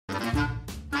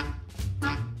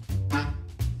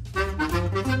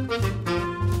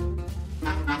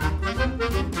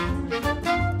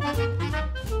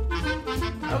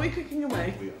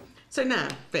So now,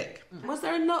 Vic, was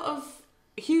there a lot of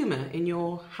humour in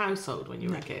your household when you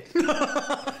were a kid?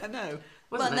 No.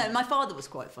 Wasn't No, there? my father was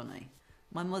quite funny.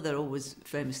 My mother always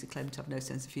famously claimed to have no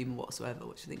sense of humour whatsoever,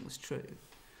 which I think was true.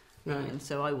 Right. And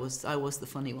so I was the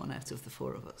funny one out of the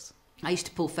four of us. I used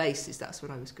to pull faces, that's what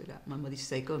I was good at. My mother used to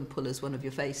say, go and pull us one of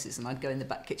your faces, and I'd go in the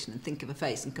back kitchen and think of a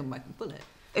face and come back and pull it.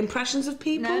 Impressions of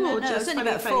people No, or I was just only funny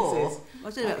about faces? four. I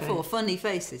was only about four. Funny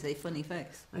faces, a funny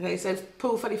face. Okay, so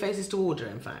pull funny faces to order,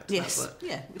 in fact. Yes, That's what,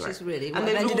 yeah, which right. is really what and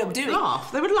I they ended would up doing. Laugh.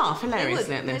 They would laugh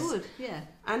hilariously at this. They would, yeah.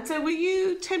 And so were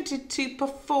you tempted to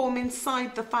perform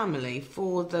inside the family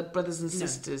for the brothers and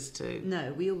sisters too?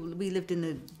 No, we lived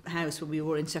in a house where we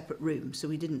were in separate rooms, so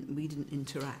we didn't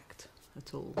interact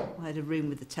at all. I had a room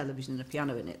with a television and a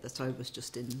piano in it that I was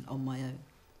just in on my own.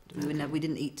 We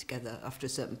didn't eat together after a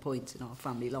certain point in our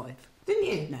family life. Didn't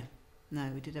you? No,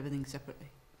 we did everything separately.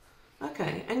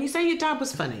 Okay, and you say your dad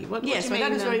was funny. What Yes, do my you dad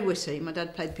mean, was very witty. My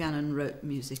dad played piano and wrote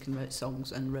music and wrote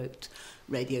songs and wrote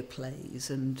radio plays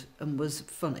and was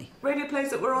funny. radio plays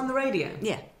that were on the radio?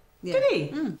 Yeah. Did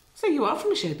he? So you are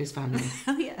from a showbiz family.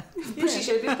 Oh, yeah. Pretty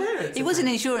showbiz parents. He was an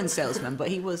insurance salesman, but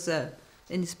he was, in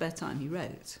his spare time, he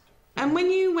wrote. And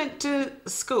when you went to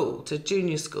school, to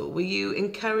junior school, were you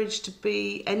encouraged to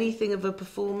be anything of a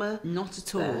performer? Not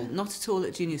at all. Not at all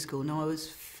at junior school. No, I was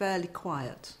fairly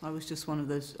quiet. I was just one of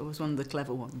the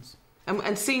clever ones.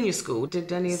 And senior school,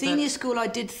 did any of that? Senior school, I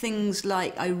did things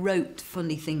like I wrote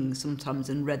funny things sometimes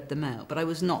and read them out, but I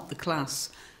was not the class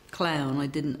clown. I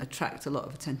didn't attract a lot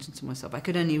of attention to myself. I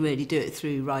could only really do it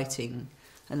through writing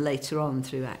and later on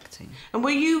through acting. And were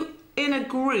you in a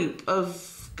group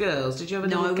of girls? Did you have a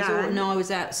little gang? No, I was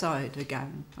outside a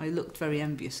gang. I looked very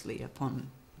enviously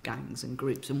upon gangs and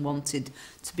groups and wanted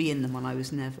to be in them, and I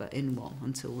was never in one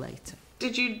until later.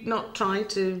 Did you not try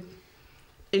to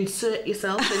insert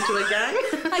yourself into a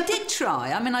gang? I did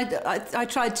try. I mean, I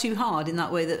tried too hard in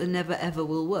that way that it never ever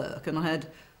will work. And I had,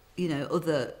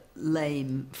 other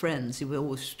lame friends who were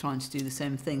always trying to do the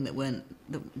same thing that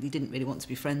you didn't really want to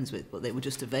be friends with, but they were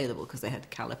just available because they had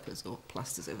calipers or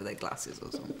plasters over their glasses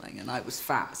or something. And I was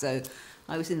fat, so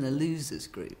I was in the losers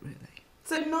group, really.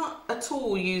 So not at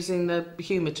all using the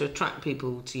humour to attract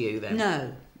people to you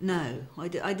then? No.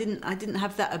 I didn't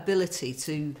have that ability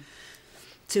to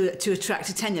attract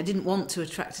attention. I didn't want to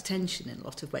attract attention in a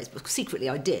lot of ways, but secretly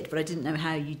I did, but I didn't know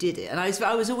how you did it. And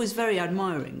I was always very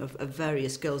admiring of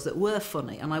various girls that were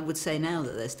funny, and I would say now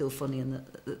that they're still funny and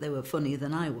that they were funnier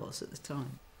than I was at the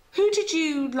time. Who did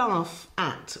you laugh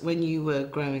at when you were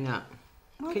growing up?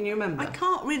 Can you remember? I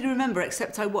can't really remember,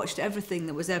 except I watched everything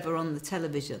that was ever on the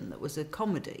television that was a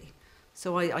comedy.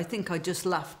 So I think I just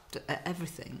laughed at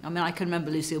everything. I mean, I can remember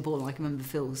Lucille Ball and I can remember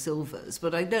Phil Silvers,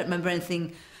 but I don't remember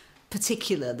anything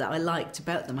particular that I liked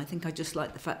about them. I think I just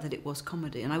liked the fact that it was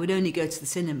comedy, and I would only go to the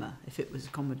cinema if it was a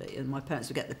comedy, and my parents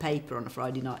would get the paper on a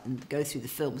Friday night and go through the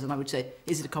films, and I would say,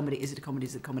 is it a comedy, is it a comedy,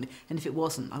 is it a comedy? And if it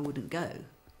wasn't, I wouldn't go.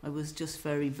 I was just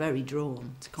very, very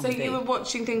drawn to comedy. So you were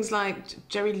watching things like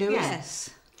Jerry Lewis? Yes.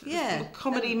 Yeah.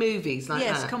 Comedy movies like that?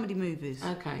 Yes, comedy movies.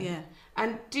 Okay. Yeah.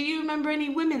 And do you remember any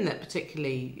women that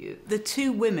particularly... The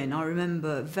two women I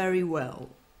remember very well.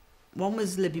 One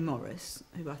was Libby Morris,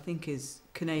 who I think is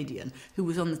Canadian, who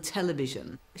was on the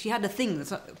television. She had a thing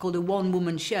that's called a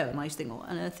one-woman show, and I used to think, what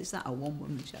on earth is that, a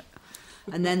one-woman show?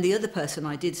 And then the other person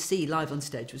I did see live on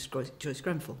stage was Joyce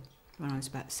Grenfell, when I was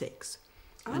about 6.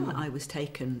 And I was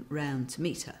taken round to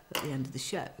meet her at the end of the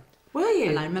show. Were you?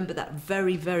 And I remember that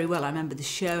very, very well. I remember the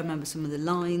show, I remember some of the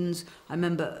lines. I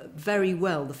remember very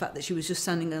well the fact that she was just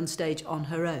standing on stage on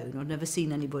her own. I'd never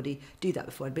seen anybody do that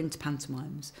before. I'd been to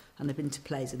pantomimes and I'd been to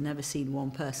plays. I'd never seen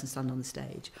one person stand on the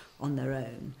stage on their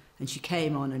own. And she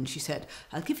came on and she said,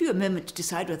 I'll give you a moment to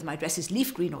decide whether my dress is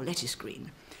leaf green or lettuce green.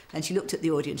 And she looked at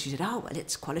the audience, she said, oh, well,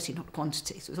 it's quality, not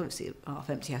quantity. So it was obviously a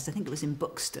half-empty house. I think it was in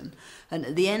Buxton. And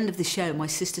at the end of the show, my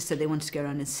sister said they wanted to go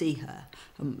around and see her.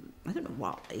 I don't know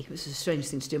why. It was a strange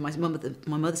thing to do. My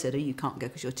mother said, oh, you can't go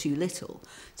because you're too little.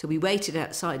 So we waited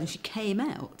outside and she came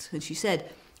out and she said,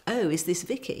 oh, is this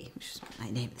Vicky? Which was my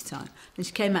name at the time. And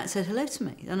she came out and said hello to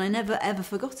me. And I never, ever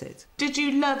forgot it. Did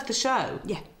you love the show?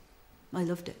 Yeah. I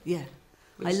loved it, yeah.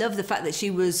 I love the fact that she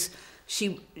was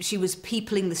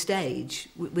peopling the stage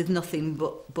with nothing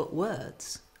but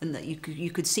words, and that you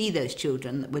could see those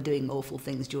children that were doing awful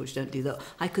things. George, don't do that.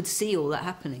 I could see all that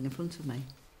happening in front of me.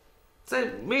 So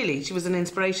really, she was an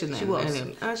inspiration then? She was.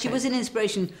 Okay. She was an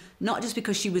inspiration, not just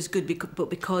because she was good, but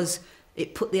because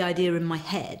it put the idea in my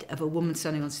head of a woman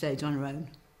standing on stage on her own.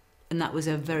 And that was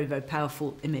a very, very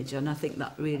powerful image, and I think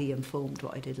that really informed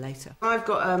what I did later. I've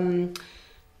got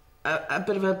a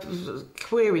bit of a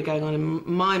query going on in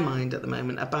my mind at the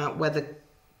moment about whether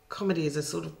comedy is a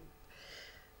sort of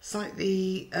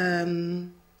slightly,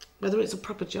 whether it's a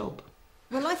proper job.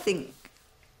 Well, I think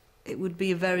it would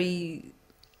be a very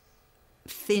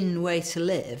thin way to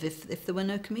live if there were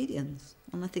no comedians.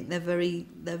 And I think they're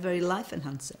very life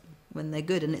enhancing when they're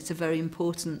good, and it's a very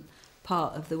important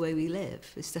part of the way we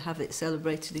live, is to have it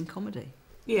celebrated in comedy.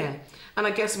 Yeah, and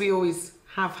I guess we always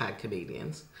have had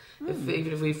comedians.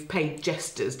 Even if we've paid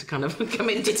jesters to kind of come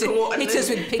into court. Hit us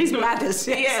with pig's bladders.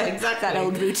 Yes. Yeah, exactly. That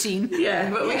old routine. Yeah,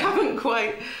 but we haven't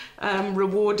quite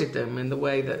rewarded them in the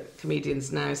way that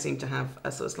comedians now seem to have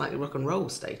a sort of slightly rock and roll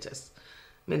status.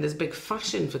 I mean, there's a big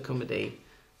fashion for comedy.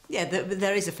 Yeah,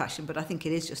 there is a fashion, but I think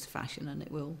it is just a fashion, and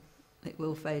it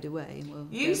will fade away.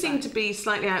 And you seem to be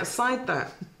slightly outside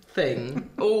that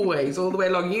thing, always, all the way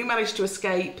along. You managed to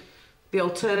escape the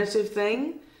alternative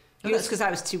thing. Well, that's because I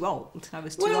was too old. I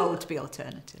was too old to be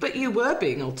alternative. But you were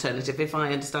being alternative, if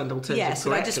I understand alternative yes,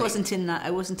 correctly. but I just wasn't in that. I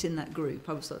wasn't in that group.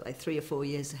 I was like 3 or 4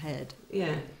 years ahead.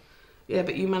 Yeah, yeah.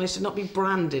 But you managed to not be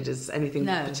branded as anything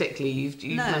particularly. You've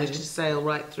managed to sail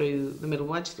right through the middle.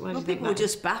 Why do you think people were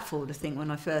just baffled, I think,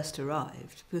 when I first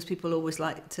arrived, because people always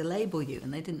like to label you,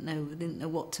 and they didn't know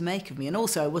what to make of me. And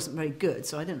also, I wasn't very good,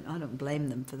 so I don't blame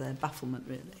them for their bafflement,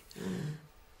 really.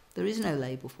 There is no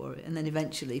label for it, and then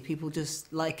eventually people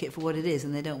just like it for what it is,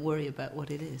 and they don't worry about what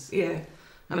it is. Yeah,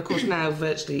 and of course now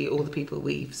virtually all the people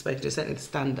we've spoken to, certainly the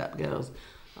stand-up girls,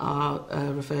 are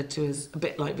referred to as a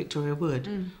bit like Victoria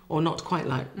Wood, or not quite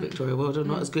like Victoria Wood, or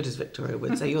not as good as Victoria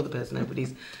Wood. So you're the person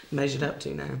everybody's measured up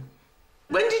to now.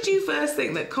 When did you first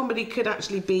think that comedy could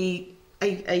actually be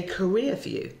a career for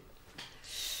you?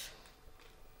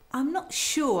 I'm not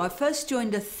sure. I first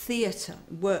joined a theatre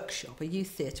workshop, a youth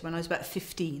theatre, when I was about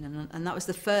 15, and that was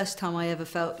the first time I ever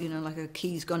felt, like a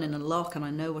key's gone in a lock and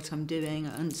I know what I'm doing.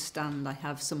 I understand I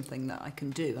have something that I can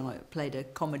do, and I played a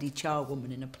comedy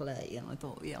charwoman in a play, and I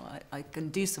thought, I can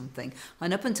do something.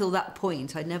 And up until that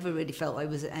point, I never really felt I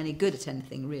was any good at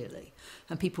anything, really.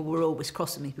 And people were always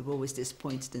crossing me, people were always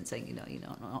disappointed and saying, you're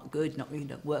not good, you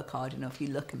don't work hard enough, you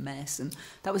look a mess. And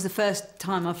that was the first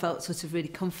time I felt sort of really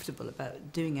comfortable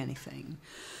about doing anything.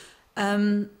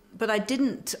 But I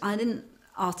didn't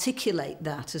articulate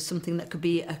that as something that could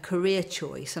be a career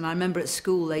choice. And I remember at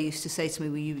school they used to say to me,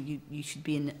 well, you should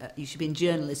be in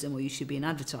journalism, or you should be in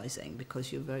advertising,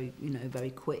 because you're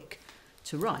very quick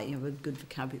to write. You have a good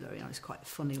vocabulary. I was quite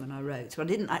funny when I wrote. But I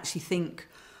didn't actually think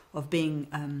of being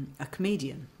a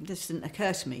comedian. It just didn't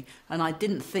occur to me. And I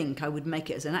didn't think I would make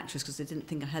it as an actress, because I didn't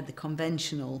think I had the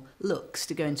conventional looks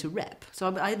to go into rep. So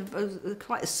I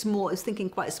was thinking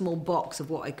quite a small box of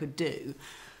what I could do.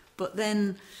 But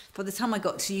then by the time I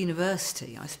got to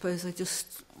university, I suppose I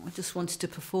just wanted to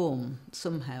perform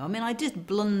somehow. I mean, I just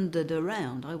blundered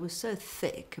around. I was so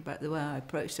thick about the way I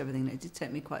approached everything that it did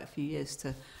take me quite a few years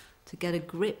to get a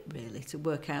grip, really, to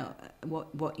work out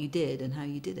what you did and how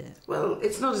you did it. Well,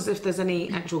 it's not as if there's any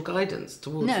actual guidance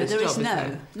towards this job, is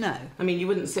there? No. I mean, you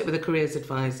wouldn't sit with a careers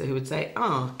advisor who would say,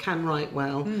 can write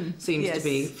well, seems to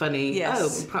be funny.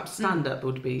 Yes. Perhaps stand-up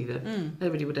would be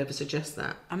nobody would ever suggest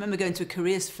that. I remember going to a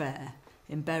careers fair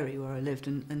in Bury, where I lived,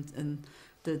 and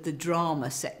the drama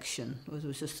section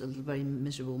was just a very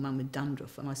miserable man with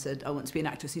dandruff, and I said, I want to be an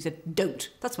actress. He said, don't.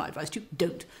 That's my advice to you,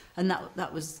 don't. And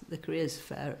that was the careers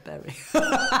fair at Bury.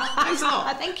 Thanks a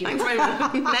lot. Thank you. Thanks very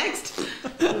much. Next.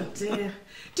 Oh dear.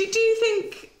 Do you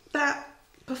think that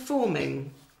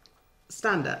performing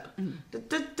stand-up,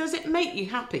 does it make you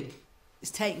happy?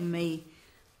 It's taken me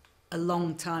a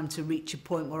long time to reach a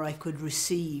point where I could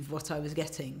receive what I was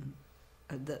getting,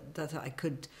 that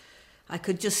I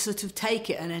could just sort of take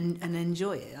it and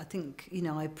enjoy it. I think,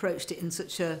 I approached it in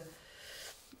such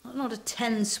not a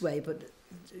tense way, but,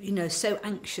 so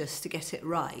anxious to get it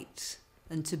right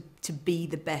and to be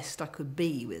the best I could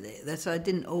be with it, that I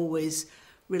didn't always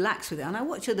relax with it. And I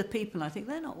watch other people and I think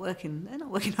they're not working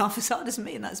half as hard as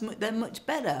me, and they're much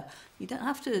better. You don't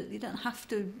have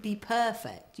to be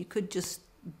perfect. You could just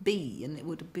be, and it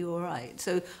would be all right.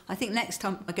 So I think next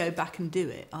time I go back and do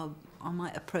it, I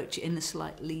might approach it in a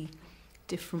slightly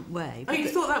different way. You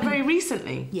thought that very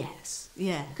recently? Yes,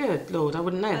 yeah. Good Lord, I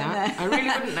wouldn't know that. I really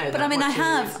wouldn't know that. But I mean,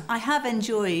 I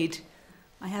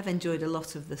have enjoyed a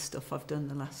lot of the stuff I've done.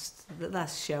 The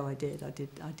last show I did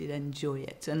enjoy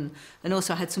it, and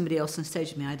also I had somebody else on stage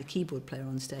with me. I had a keyboard player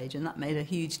on stage, and that made a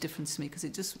huge difference to me, because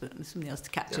it just somebody else to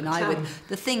catch an eye with.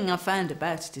 The thing I found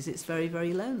about it is it's very,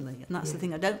 very lonely, and that's the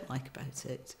thing I don't like about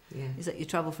it. Yeah. Is that you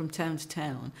travel from town to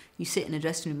town, you sit in a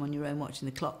dressing room on your own watching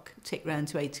the clock tick round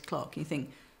to 8 o'clock, and you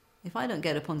think, if I don't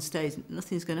get up on stage,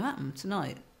 nothing's going to happen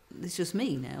tonight. It's just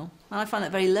me now, and I find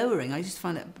that very lowering. I just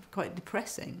find that quite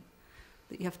depressing.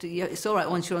 That you have to. It's all right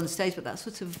once you're on stage, but that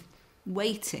sort of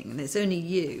waiting, and it's only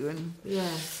you. And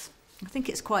I think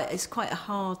it's quite a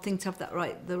hard thing to have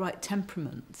the right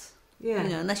temperament. Yeah. You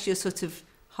know, unless you're sort of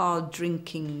hard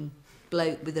drinking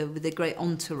bloke with a great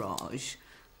entourage.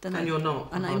 And you're not.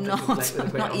 And I'm not.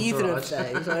 I'm not either of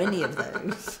those or any of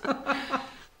those.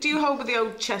 Do you hold with the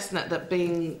old chestnut that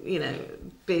being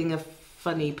a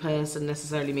funny person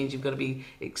necessarily means you've got to be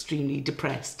extremely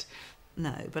depressed?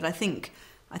 No, but I think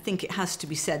it has to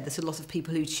be said that a lot of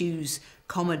people who choose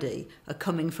comedy are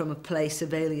coming from a place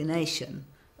of alienation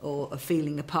or of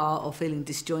feeling apart or feeling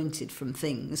disjointed from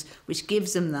things, which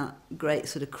gives them that great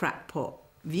sort of crackpot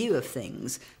view of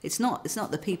things. It's not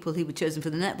the people who were chosen for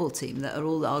the netball team that are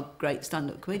all our great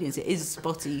stand-up comedians. It is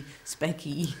spotty,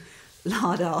 specky,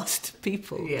 lard-arsed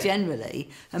people generally,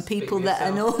 and people that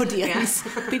an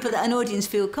audience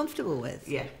feel comfortable with.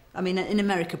 Yeah. I mean, in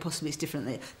America possibly it's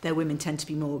different. Their women tend to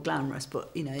be more glamorous,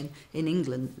 but you know, in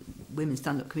England, women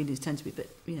stand-up comedians tend to be a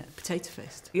bit,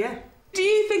 potato-faced. Yeah. Do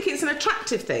you think it's an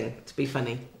attractive thing to be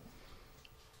funny?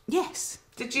 Yes.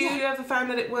 Did you ever find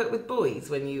that it worked with boys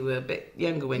when you were a bit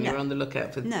younger, when you were on the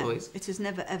lookout for the boys? No, it has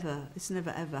never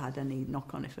ever had any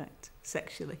knock-on effect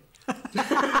sexually.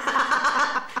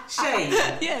 Shame.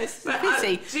 Yes, but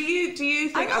pity. Do you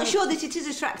think? I'm not sure that it is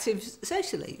attractive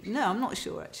socially. No, I'm not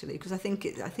sure actually, because I think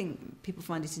people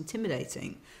find it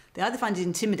intimidating. They either find it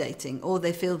intimidating or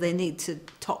they feel they need to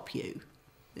top you.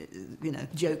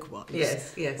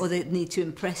 Joke-wise. Yes. Or they need to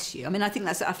impress you. I mean, I think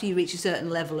that's after you reach a certain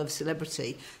level of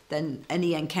celebrity, then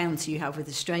any encounter you have with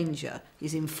a stranger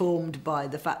is informed by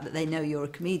the fact that they know you're a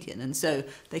comedian, and so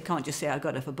they can't just say, I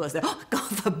got off a bus. They're, I got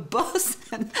off a bus?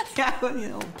 And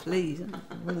please,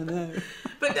 I want to know.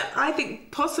 But I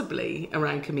think possibly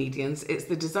around comedians, it's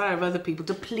the desire of other people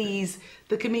to please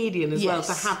the comedian as well,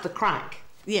 to have the crack.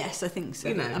 Yes, I think so.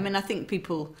 I mean, I think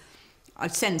people... I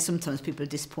sense sometimes people are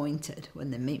disappointed when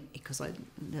they meet me because I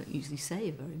don't usually say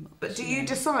very much. But do you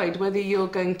decide whether you're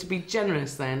going to be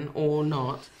generous then or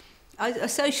not?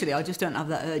 Socially, I just don't have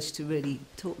that urge to really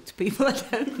talk to people I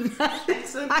don't know.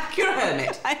 You're a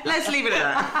hermit. Let's leave it at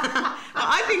that.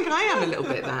 I think I am a little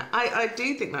bit that. I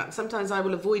do think that. Sometimes I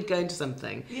will avoid going to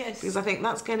something. Yes. Because I think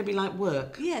that's going to be like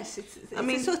work. Yes, it's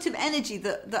a sort of energy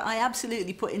that I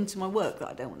absolutely put into my work that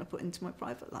I don't want to put into my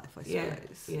private life, I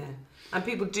suppose. Yeah. And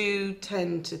people do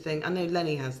tend to think, I know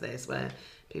Lenny has this, where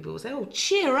people will say, "Oh,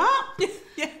 cheer up!"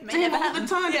 Yeah, to him all the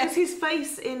time because his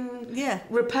face in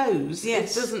repose,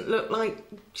 it doesn't look like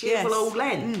cheerful old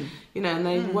Len. And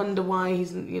they wonder why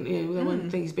he's, they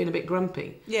think he's been a bit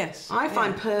grumpy. Yes, I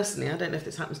find personally, I don't know if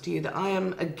this happens to you, that I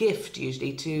am a gift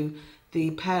usually to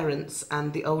the parents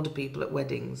and the older people at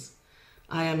weddings.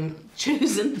 I am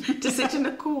chosen to sit in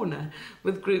a corner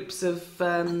with groups of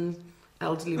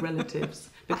elderly relatives.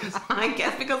 Because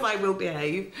I will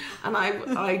behave and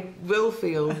I will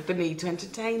feel the need to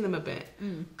entertain them a bit.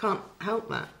 Can't help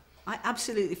that. I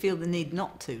absolutely feel the need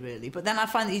not to, really. But then I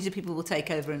find that usually people will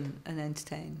take over and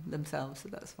entertain themselves, so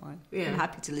that's fine. Yeah. I'm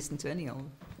happy to listen to any old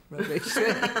rubbish.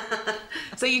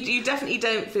 So you definitely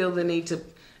don't feel the need to...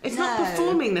 It's not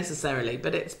performing necessarily,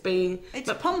 but it's being...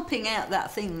 It's pumping out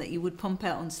that thing that you would pump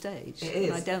out on stage. It is.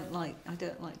 And I don't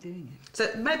like doing it.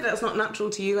 So maybe that's not natural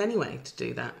to you anyway, to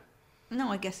do that. No,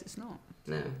 I guess it's not.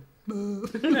 No. No.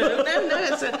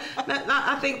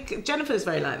 I think Jennifer's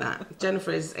very like that.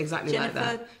 Jennifer is exactly like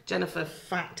that. Jennifer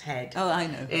Fathead. Oh, I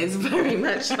know. Is very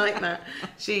much like that.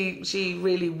 She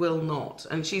really will not,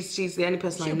 and she's the only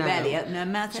person I know. She'll barely open her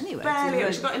mouth anyway.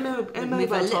 Barely. She got a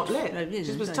mobile top lip.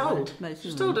 She was told. She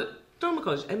was told at drama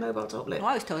college, a mobile top lip. Well,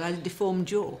 I was told I had a deformed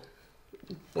jaw.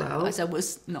 Well, as I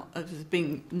was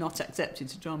being not accepted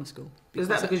to drama school. Is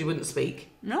that because you wouldn't speak?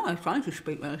 No, I was trying to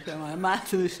speak when I was showing my mouth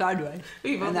to the sideways.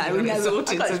 You've obviously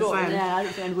sorted since then. Yeah, I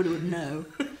don't think anybody would know.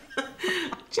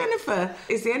 Jennifer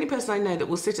is the only person I know that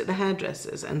will sit at the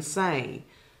hairdressers and say,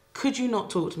 "Could you not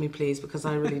talk to me, please, because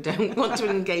I really don't want to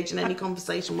engage in any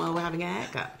conversation while we're having a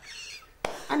haircut."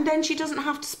 And then she doesn't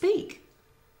have to speak.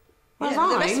 The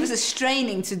rest of us are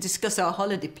straining to discuss our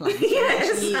holiday plans.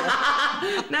 Yes.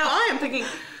 Now I am thinking,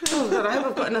 oh God, I hope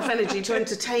I've got enough energy to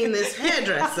entertain this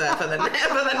hairdresser for the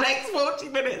next 40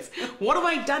 minutes. What have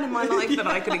I done in my life that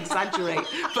I could exaggerate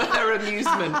for her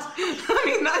amusement? I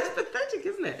mean, that's pathetic,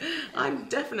 isn't it? I'm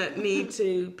definite need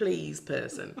to please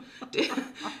person.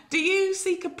 Do you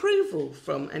seek approval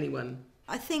from anyone?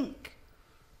 I think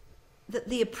that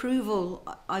the approval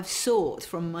I've sought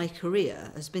from my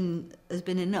career has been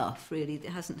enough, really. It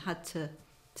hasn't had to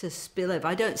spill over.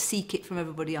 I don't seek it from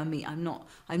everybody I meet. I'm not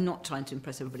trying to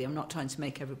impress everybody. I'm not trying to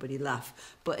make everybody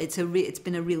laugh. But it's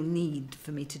been a real need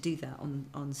for me to do that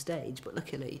on stage. But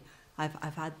luckily,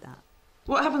 I've had that.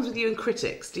 What happens with you and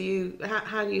critics?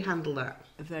 How do you handle that?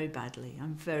 Very badly.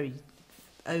 I'm very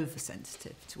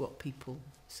oversensitive to what people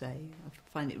say. I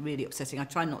find it really upsetting. I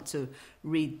try not to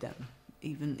read them,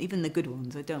 even the good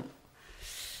ones. I don't.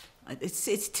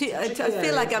 It's too. I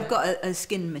feel like I've got a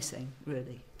skin missing,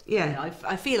 really. Yeah. You know,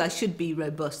 I feel I should be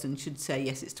robust and should say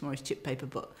yes, it's tomorrow's chip paper,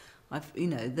 but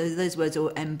those words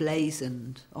are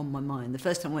emblazoned on my mind. The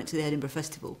first time I went to the Edinburgh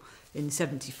Festival in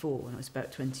 '74 when I was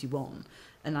about 21,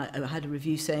 and I had a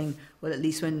review saying, well, at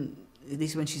least when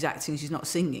she's acting, she's not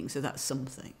singing, so that's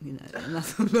something, you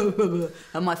know.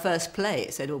 And my first play,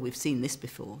 it said, oh, we've seen this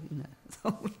before, you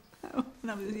know.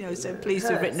 And I was, you know, so pleased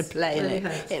to have written a play, and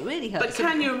it really hurts. But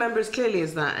can you remember as clearly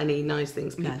as that any nice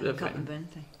things people have written? No, I can't remember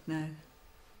anything. No.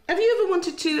 Have you ever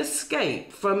wanted to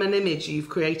escape from an image you've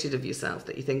created of yourself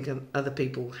that you think other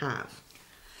people have?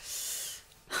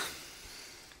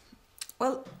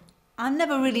 Well, I've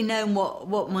never really known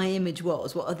what my image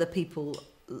was, what other people...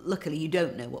 Luckily, you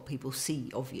don't know what people see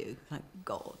of you. Thank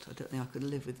God, I don't think I could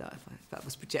live with that if that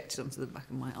was projected onto the back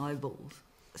of my eyeballs.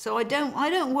 So I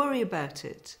don't worry about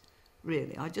it,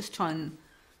 really. I just try and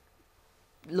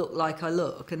look like I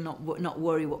look and not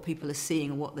worry what people are seeing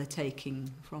and what they're taking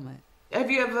from it. Have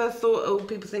you ever thought, oh,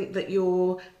 people think that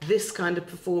you're this kind of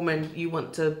performer and you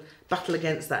want to battle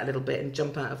against that a little bit and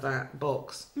jump out of that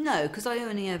box? No, because I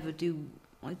only ever do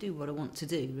what I want to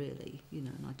do, really, you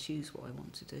know, and I choose what I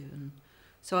want to do. And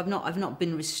so I've not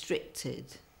been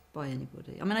restricted by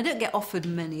anybody. I mean, I don't get offered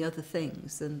many other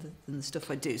things than the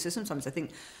stuff I do. So sometimes I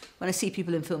think when I see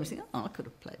people in films, I think, oh, I could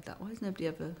have played that. Why has nobody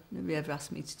ever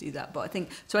asked me to do that? But I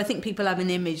think people have an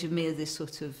image of me as this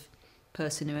sort of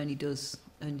person who only does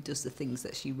the things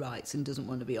that she writes and doesn't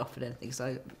want to be offered anything, because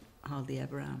I hardly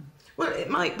ever am. Well, it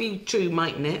might be true,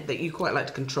 mightn't it, that you quite like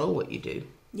to control what you do?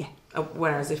 Yeah.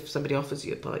 Whereas if somebody offers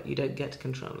you a part, you don't get to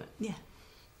control it. Yeah.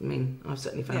 I mean, I've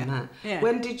certainly found that. Yeah.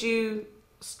 When did you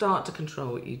start to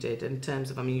control what you did in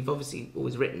terms of, I mean, you've obviously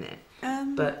always written it,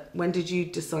 but when did you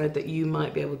decide that you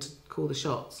might be able to call the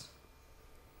shots?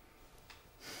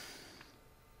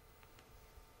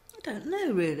 I don't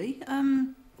know, really.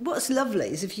 What's lovely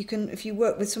is if you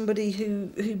work with somebody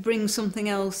who brings something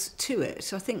else to it.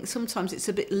 So I think sometimes it's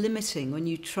a bit limiting when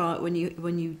you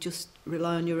just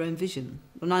rely on your own vision.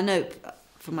 And I know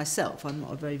for myself, I'm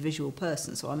not a very visual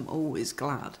person, so I'm always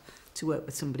glad to work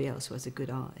with somebody else who has a good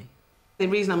eye. The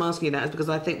reason I'm asking you that is because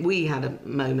I think we had a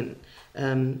moment,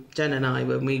 Jen and I,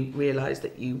 when we realised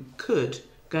that you could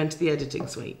go into the editing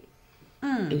suite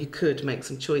and you could make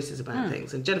some choices about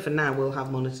things. And Jennifer now will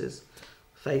have monitors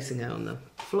facing her on the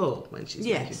floor when she's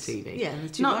making TV. Yeah, and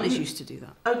the two guys used to do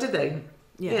that. Oh, did they?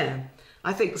 Yeah.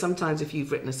 I think sometimes if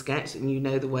you've written a sketch and you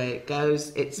know the way it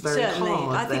goes, it's very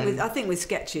hard. I think with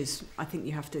sketches, I think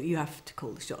you have to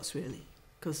call the shots, really,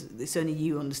 because it's only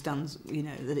you understands, you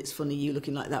know, that it's funny you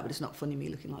looking like that, but it's not funny me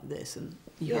looking like this, and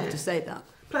you have to say that.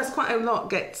 Plus, quite a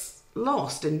lot gets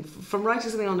lost from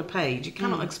writing something on a page. You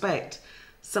cannot expect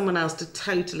someone else to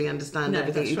totally understand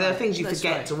everything. That's there right. are things you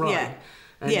forget to write. Yeah.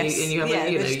 And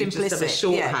you just have a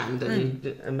shorthand and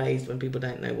you're amazed when people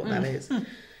don't know what that is.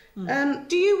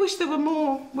 Do you wish there were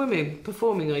more women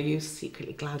performing, or are you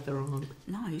secretly glad there aren't?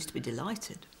 No, I used to be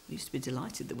delighted. I used to be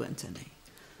delighted there weren't any,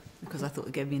 because I thought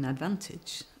it gave me an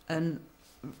advantage. And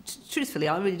truthfully,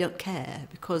 I really don't care,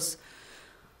 because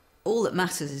all that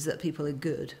matters is that people are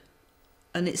good.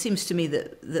 And it seems to me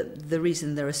that the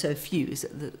reason there are so few is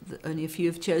that only a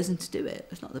few have chosen to do it.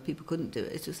 It's not that people couldn't do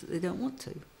it, it's just that they don't want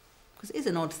to. Because it is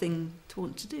an odd thing to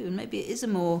want to do, and maybe it is a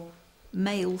more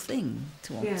male thing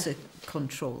to want to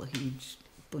control a huge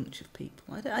bunch of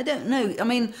people. I don't know. I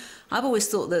mean, I've always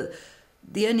thought that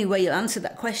the only way you'll answer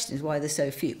that question is why there's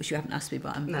so few, which you haven't asked me,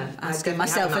 but I'm asking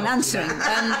myself and answering.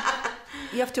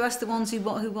 You have to ask the ones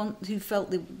who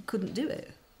felt they couldn't do it,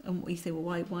 and you think,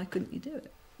 well, why couldn't you do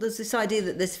it? There's this idea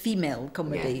that there's female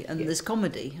comedy and there's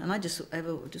comedy, and I just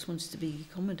wanted to be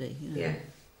comedy. You know? Yeah.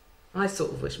 I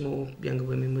sort of wish more younger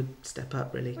women would step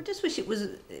up, really. I just wish it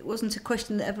wasn't a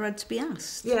question that ever had to be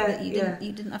asked. Yeah, that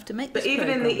you didn't have to make. But this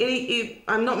even programme.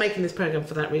 I'm not making this program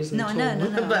for that reason. No, at all.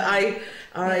 no. But I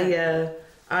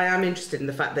am interested in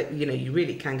the fact that you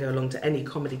really can go along to any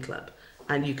comedy club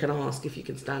and you can ask if you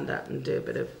can stand up and do a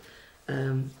bit of.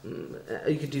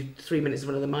 You could do 3 minutes in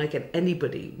front of the mic, and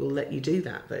anybody will let you do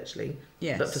that virtually.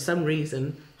 Yes. But for some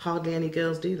reason, hardly any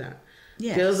girls do that.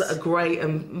 Yes. Girls that are great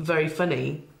and very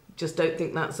funny just don't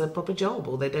think that's a proper job,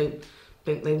 or they don't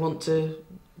think they want to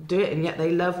do it, and yet they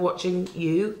love watching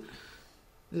you.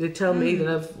 They tell me they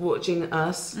love watching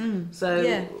us. So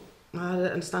I don't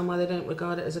understand why they don't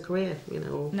regard it as a career,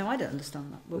 No, I don't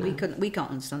understand that. Well, we can't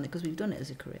understand it because we've done it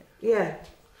as a career.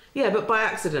 Yeah, but by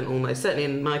accident almost. Certainly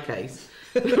in my case,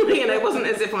 You know, it wasn't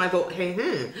as if I thought, hey,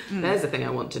 there's the thing I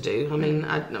want to do. I mean,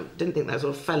 I didn't think that. I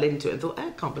sort of fell into it and thought,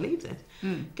 I can't believe this.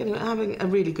 Having a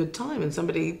really good time, and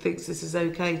somebody thinks this is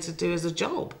okay to do as a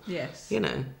job. Yes. You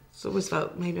know, so I always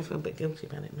felt, maybe I feel a bit guilty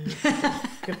about it. Maybe.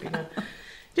 Could be that.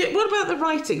 What about the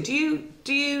writing? Do you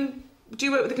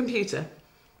work with a computer?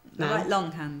 No. I write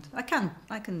longhand. I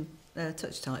can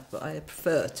touch type, but I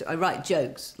prefer to. I write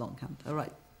jokes longhand.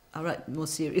 I write more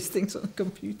serious things on the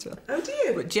computer. Oh, do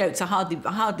you? But jokes, I hardly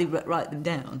write them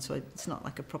down, so it's not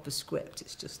like a proper script.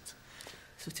 It's just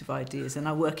sort of ideas, and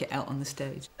I work it out on the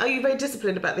stage. Are you very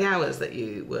disciplined about the hours that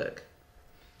you work?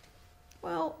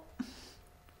 Well,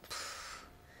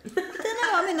 I don't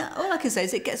know. I mean, all I can say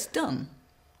is it gets done.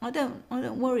 I don't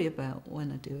worry about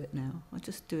when I do it now. I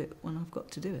just do it when I've got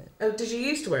to do it. Oh, did you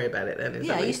used to worry about it then?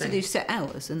 I used to do set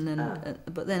hours, and then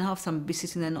but then half the time I'd be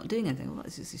sitting there not doing anything. Well,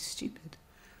 this is stupid.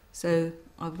 So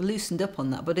I've loosened up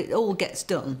on that, but it all gets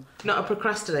done. Not a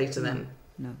procrastinator then?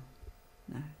 No.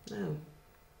 Okay.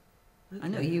 I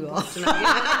know you are.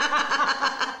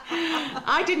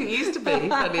 I didn't used to be,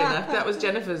 funny enough. That was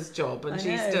Jennifer's job, and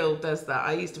she still does that.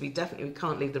 I used to be definitely, we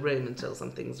can't leave the room until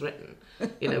something's written.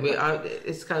 You know,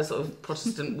 it's kind of sort of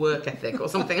Protestant work ethic or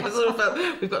something. I sort of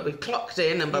felt we've got to be clocked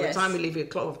in, and by the time we leave, you're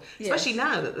clocked off. Especially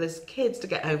now that there's kids to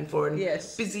get home for and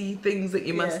busy things that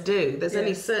you must do. There's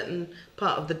only certain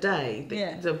part of the day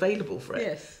that's available for it.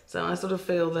 Yes. So I sort of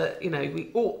feel that, you know,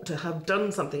 we ought to have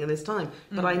done something in this time.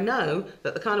 But I know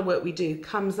that the kind of work we do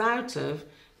comes out of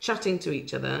chatting to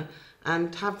each other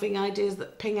and having ideas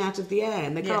that ping out of the air.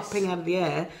 And they can't ping out of the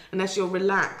air unless you're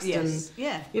relaxed. And,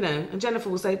 you know, and Jennifer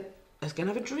will say, let's go and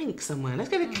have a drink somewhere. Let's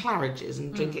go to Claridge's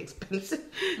and drink expensive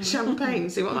champagne,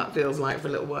 see what that feels like for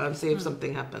a little while and see if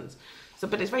something happens. So,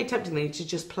 but it's very tempting then to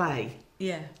just play.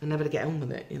 Yeah. And never to get on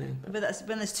with it, you know. But that's,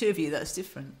 when there's two of you, that's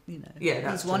different, you know. Yeah,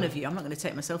 that's one of you. I'm not going to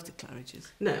take myself to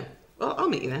Claridge's. No. Well, I'll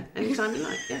meet you there anytime you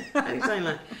like. Yeah, anytime you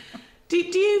like. Do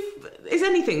you... Is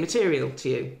anything material to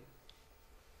you?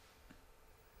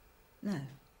 No.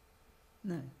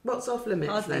 What's off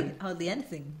limits then? Hardly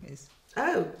anything is.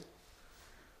 Oh.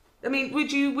 I mean,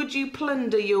 would you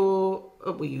plunder your...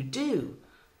 Well, you do,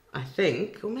 I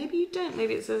think. Or maybe you don't.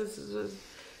 Maybe it's a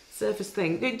surface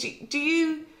thing. Do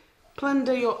you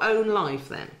plunder your own life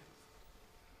then?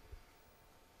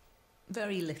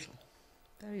 Very little.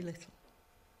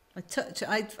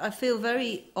 I feel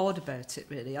very odd about it,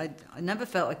 really. I never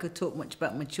felt I could talk much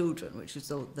about my children, which was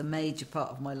the major part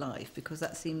of my life, because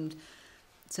that seemed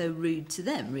so rude to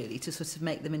them, really, to sort of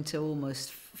make them into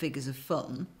almost figures of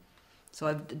fun. So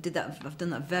I've done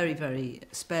that very, very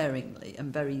sparingly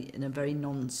and in a very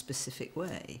non-specific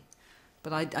way.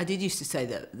 But I did used to say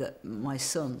that my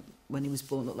son, when he was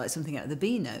born, looked like something out of the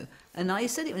Beano. And I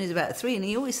said it when he was about 3, and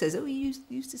he always says, oh, you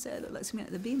used to say I looked like something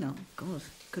out of the Beano. God,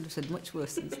 could have said much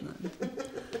worse than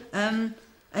that.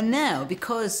 And now,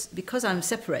 because I'm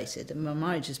separated and my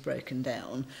marriage has broken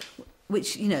down,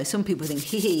 which, you know, some people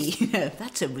think, you know,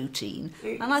 that's a routine.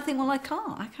 And I think, well, I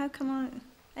can't. How can I...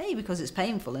 because it's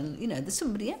painful, and, you know, there's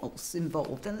somebody else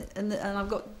involved, and I've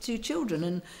got 2 children,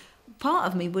 and part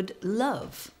of me would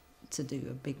love to do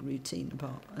a big routine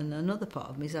part, and another part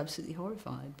of me is absolutely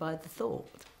horrified by the thought.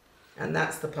 And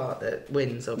that's the part that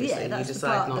wins, obviously. Yeah, that's you decide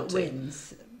the part not that to.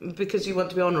 Wins. Because you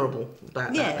want to be honourable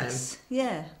about that then. Yes,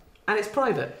 yeah. And it's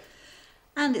private.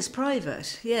 And it's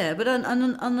private, yeah. But on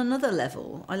another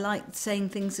level, I like saying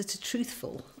things that are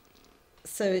truthful.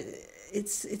 So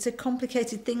it's a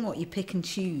complicated thing what you pick and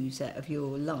choose out of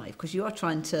your life, because you're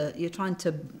trying to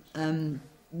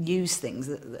use things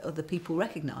that other people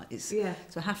recognise. Yeah.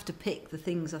 So I have to pick the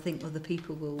things I think other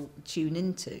people will tune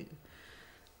into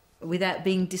without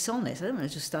being dishonest. I don't want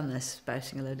to just stand there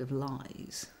spouting a load of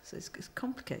lies. So it's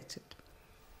complicated.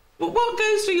 Well, what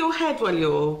goes through your head when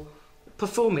you're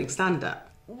performing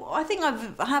stand-up? Well, I think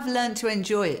I have learned to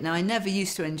enjoy it. Now, I never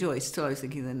used to enjoy it. Still, I was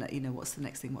thinking, then, you know, what's the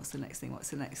next thing?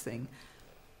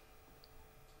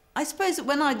 I suppose that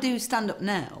when I do stand up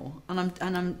now, and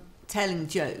I'm telling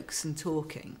jokes and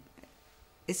talking,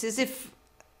 it's as if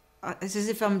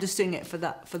I'm just doing it for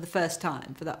the first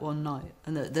time, for that one night,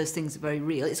 and those things are very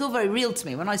real. It's all very real to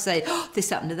me. When I say, oh, this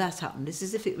happened or that happened, it's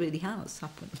as if it really has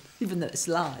happened, even though it's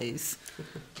lies.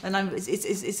 And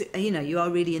it's you know, you are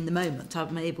really in the moment.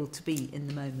 I'm able to be in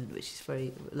the moment, which is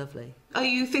very lovely. Are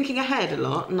you thinking ahead a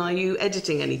lot, and are you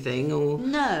editing anything, or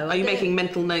no? Are you making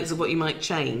mental notes of what you might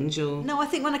change, or no? I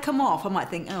think when I come off, I might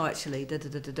think, oh, actually, da da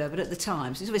da da da. But at the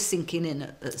time, so it's always sinking in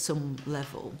at some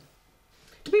level.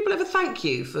 Do people ever thank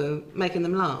you for making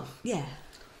them laugh? Yeah.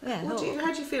 How do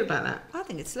you feel about that? I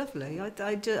think it's lovely. I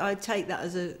take that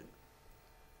as a,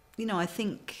 you know, I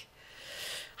think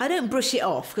I don't brush it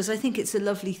off because I think it's a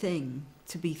lovely thing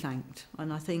to be thanked,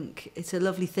 and I think it's a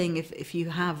lovely thing if you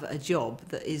have a job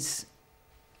that is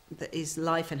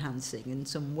life enhancing in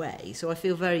some way. So I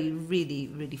feel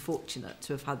really fortunate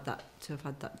to have had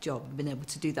that job and been able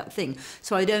to do that thing.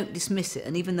 So I don't dismiss it,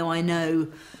 and even though I know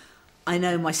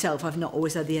myself I've not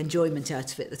always had the enjoyment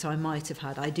out of it that I might have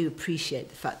had, I do appreciate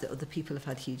the fact that other people have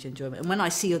had huge enjoyment. And when I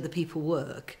see other people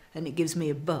work and it gives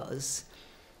me a buzz,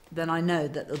 then I know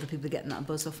that other people are getting that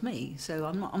buzz off me. So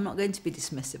I'm not going to be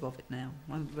dismissive of it now.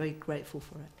 I'm very grateful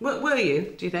for it. Were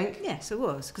you, do you think? Yes, I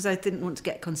was, because I didn't want to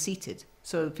get conceited.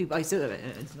 So people, I said,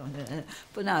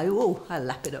 but no, I'll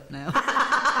lap it up now.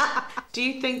 Do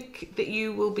you think that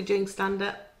you will be doing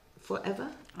stand-up forever?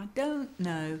 I don't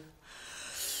know.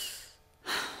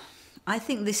 I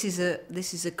think this is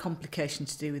a complication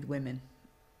to do with women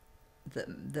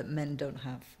that men don't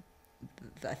have.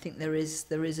 I think there is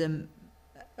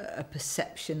a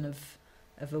perception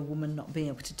of a woman not being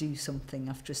able to do something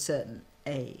after a certain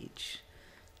age,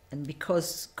 and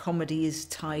because comedy is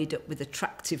tied up with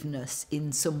attractiveness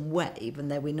in some way, even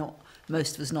though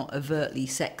most of us not overtly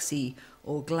sexy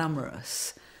or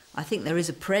glamorous, I think there is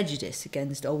a prejudice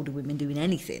against older women doing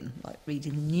anything like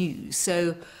reading the news.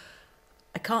 So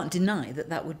I can't deny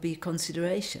that would be a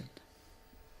consideration.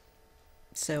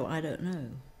 So I don't know.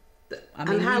 I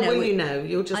mean, and how will you know?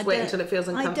 You'll just wait until it feels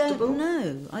uncomfortable?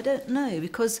 I don't know,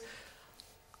 because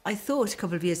I thought a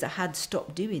couple of years I had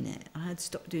stopped doing it. I had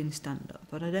stopped doing stand-up,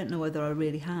 but I don't know whether I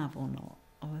really have or not.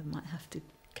 Or I might have to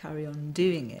carry on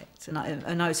doing it.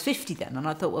 And I was 50 then, and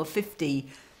I thought, well, 50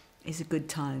 is a good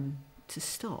time to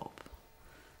stop.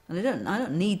 And I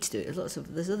don't need to do it.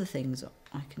 There's other things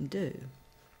I can do.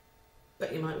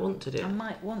 But you might want to do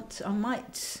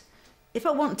it. If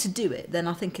I want to do it, then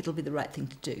I think it'll be the right thing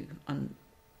to do, and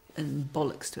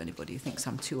bollocks to anybody who thinks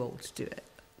I'm too old to do it.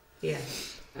 Yeah.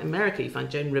 In America, you find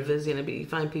Joan Rivers, but you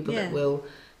find people that will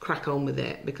crack on with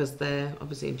it because they're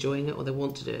obviously enjoying it or they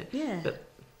want to do it. Yeah. But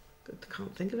I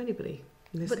can't think of anybody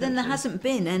in this But then country.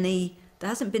 there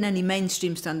hasn't been any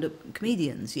mainstream stand-up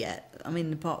comedians yet. I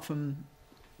mean, apart from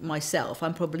myself,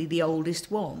 I'm probably the oldest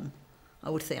one, I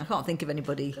would think. I can't think of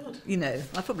anybody,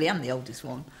 I probably am the oldest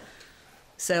one.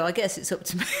 So I guess it's up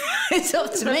to me. It's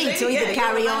up to me to either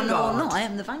carry on or not. I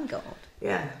am the vanguard.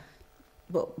 Yeah.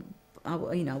 But I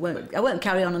won't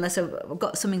carry on unless I've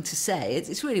got something to say.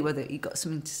 It's really whether you've got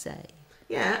something to say.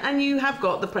 Yeah, and you have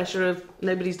got the pressure of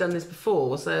nobody's done this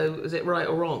before, so is it right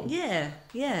or wrong? Yeah,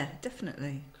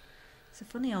 definitely. It's a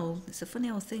funny old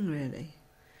thing, really.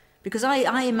 Because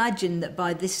I imagine that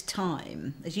by this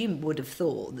time, as you would have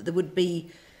thought, that there would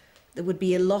be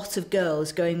a lot of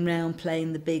girls going round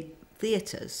playing the big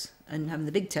theatres and having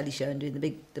the big telly show and doing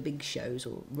the big shows,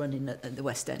 or running at the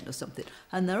West End or something.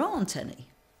 And there aren't any.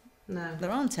 No. There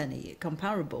aren't any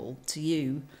comparable to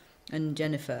you and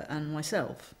Jennifer and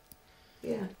myself.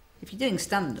 Yeah. If you're doing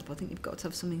stand-up, I think you've got to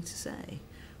have something to say.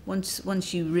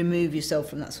 Once you remove yourself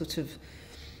from that sort of,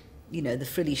 the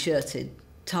frilly-shirted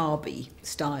Tarby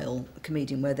style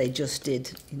comedian where they just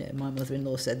did, my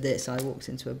mother-in-law said this, I walked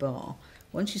into a bar.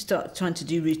 Once you start trying to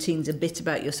do routines a bit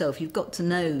about yourself, you've got to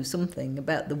know something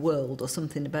about the world or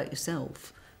something about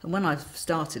yourself. And when I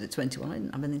started at 21, I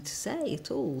didn't have anything to say at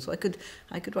all. So I could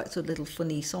write sort of little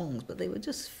funny songs, but they were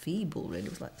just feeble, really. It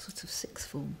was like sort of sixth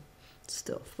form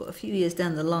stuff. But a few years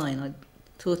down the line, I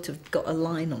sort of got a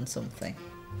line on something.